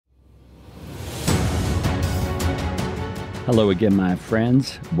Hello again, my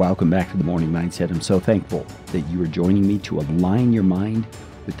friends. Welcome back to the Morning Mindset. I'm so thankful that you are joining me to align your mind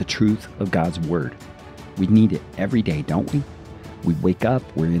with the truth of God's Word. We need it every day, don't we? We wake up,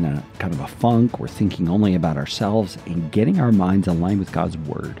 we're in a kind of a funk, we're thinking only about ourselves, and getting our minds aligned with God's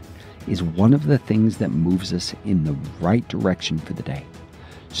Word is one of the things that moves us in the right direction for the day.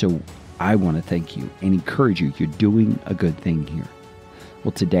 So I want to thank you and encourage you. You're doing a good thing here.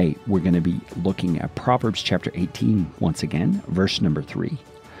 Well, today we're going to be looking at Proverbs chapter 18 once again, verse number 3.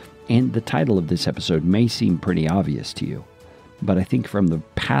 And the title of this episode may seem pretty obvious to you, but I think from the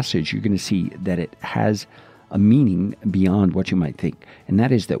passage you're going to see that it has a meaning beyond what you might think, and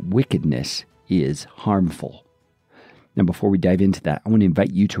that is that wickedness is harmful. Now, before we dive into that, I want to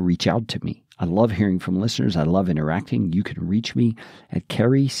invite you to reach out to me. I love hearing from listeners. I love interacting. You can reach me at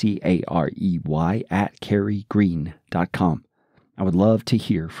Carey, C-A-R-E-Y, at careygreen.com. I would love to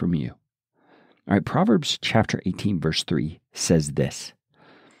hear from you. All right, Proverbs chapter 18, verse 3 says this: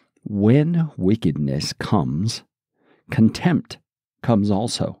 "When wickedness comes, contempt comes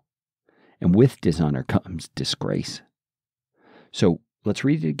also, and with dishonor comes disgrace." So let's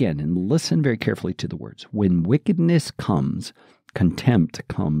read it again and listen very carefully to the words. When wickedness comes, contempt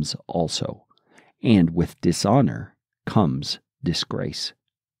comes also, and with dishonor comes disgrace.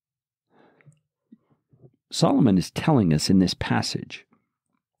 Solomon is telling us in this passage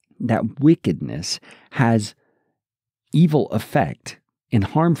that wickedness has evil effect and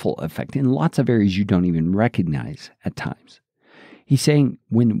harmful effect in lots of areas you don't even recognize at times. He's saying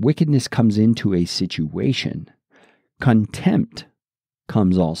when wickedness comes into a situation, contempt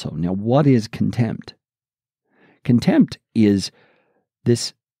comes also. Now, what is contempt? Contempt is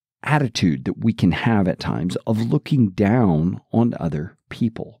this attitude that we can have at times of looking down on other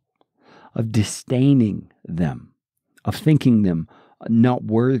people, of disdaining them, of thinking them not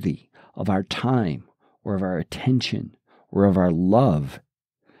worthy of our time or of our attention or of our love.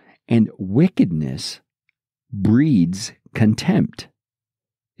 And wickedness breeds contempt,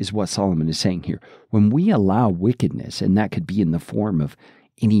 is what Solomon is saying here. When we allow wickedness, and that could be in the form of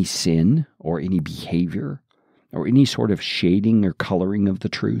any sin or any behavior or any sort of shading or coloring of the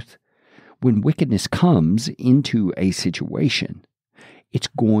truth, when wickedness comes into a situation, it's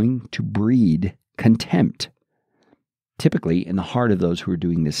going to breed contempt, typically in the heart of those who are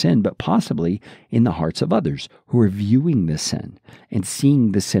doing the sin, but possibly in the hearts of others who are viewing the sin and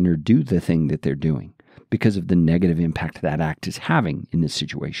seeing the sinner do the thing that they're doing because of the negative impact that act is having in this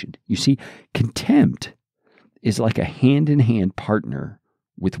situation. You see, contempt is like a hand-in-hand partner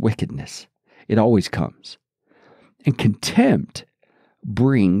with wickedness. It always comes. And contempt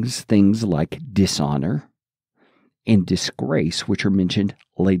brings things like dishonor and disgrace, which are mentioned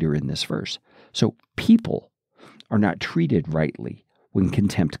later in this verse. So people are not treated rightly when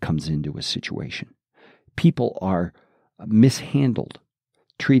contempt comes into a situation. People are mishandled,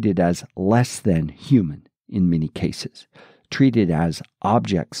 treated as less than human in many cases, treated as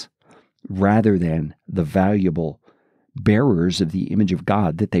objects rather than the valuable bearers of the image of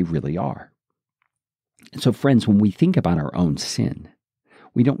God that they really are. And so, friends, when we think about our own sin,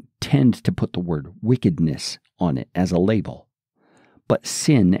 we don't tend to put the word wickedness on it as a label. But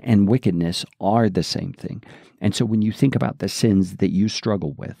sin and wickedness are the same thing. And so when you think about the sins that you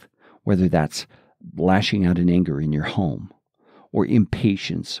struggle with, whether that's lashing out in anger in your home, or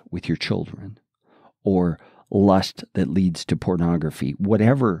impatience with your children, or lust that leads to pornography,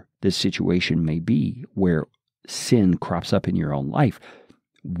 whatever the situation may be where sin crops up in your own life,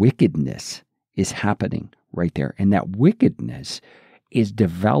 wickedness is happening right there. And that wickedness is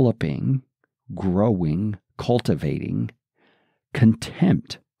developing, growing, cultivating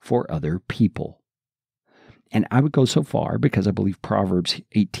contempt for other people. And I would go so far, because I believe Proverbs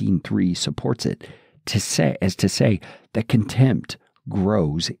 18:3 supports it, to say that contempt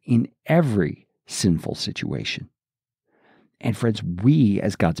grows in every sinful situation. And friends, we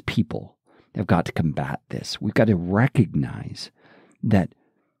as God's people have got to combat this. We've got to recognize that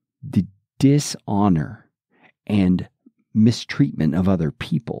the dishonor and mistreatment of other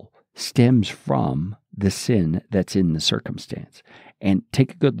people stems from the sin that's in the circumstance. And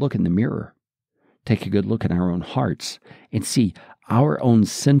take a good look in the mirror. Take a good look in our own hearts and see our own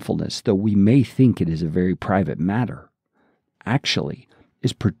sinfulness, though we may think it is a very private matter, actually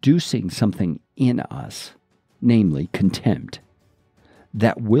is producing something in us, namely contempt,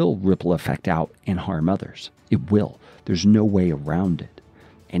 that will ripple effect out and harm others. It will. There's no way around it.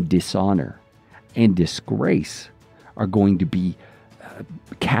 And dishonor and disgrace are going to be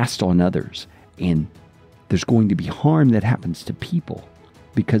cast on others, and there's going to be harm that happens to people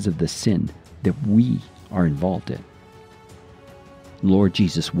because of the sin that we are involved in. Lord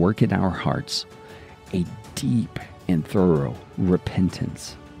Jesus, work in our hearts a deep and thorough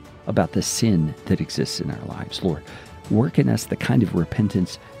repentance about the sin that exists in our lives. Lord, work in us the kind of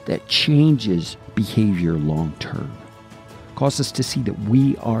repentance that changes behavior long term. Cause us to see that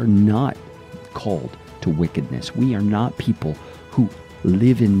we are not called to wickedness. We are not people who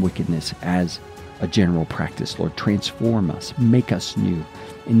live in wickedness as a general practice. Lord, transform us, make us new,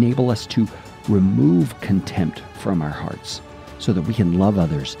 enable us to remove contempt from our hearts so that we can love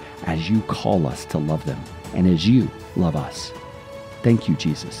others as you call us to love them and as you love us. Thank you,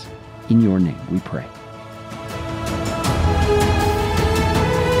 Jesus. In your name we pray.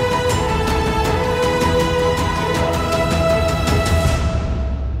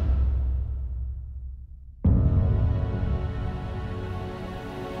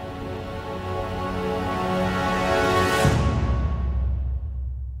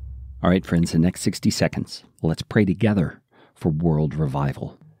 All right, friends, the next 60 seconds, let's pray together for world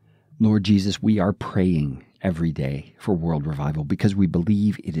revival. Lord Jesus, we are praying every day for world revival because we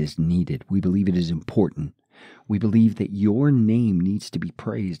believe it is needed. We believe it is important. We believe that your name needs to be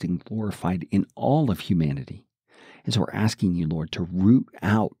praised and glorified in all of humanity. And so we're asking you, Lord, to root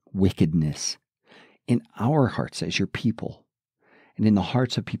out wickedness in our hearts as your people and in the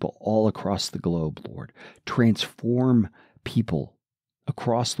hearts of people all across the globe, Lord. Transform people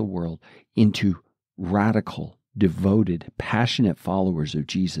across the world into radical, devoted, passionate followers of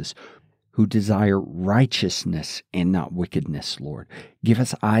Jesus who desire righteousness and not wickedness, Lord. Give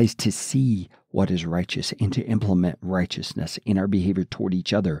us eyes to see what is righteous and to implement righteousness in our behavior toward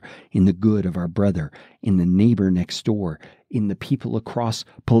each other, in the good of our brother, in the neighbor next door, in the people across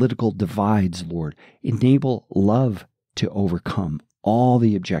political divides, Lord. Enable love to overcome all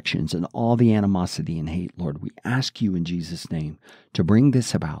the objections and all the animosity and hate, Lord. We ask you in Jesus' name to bring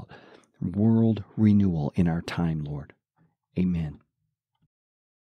this about, world renewal in our time, Lord. Amen.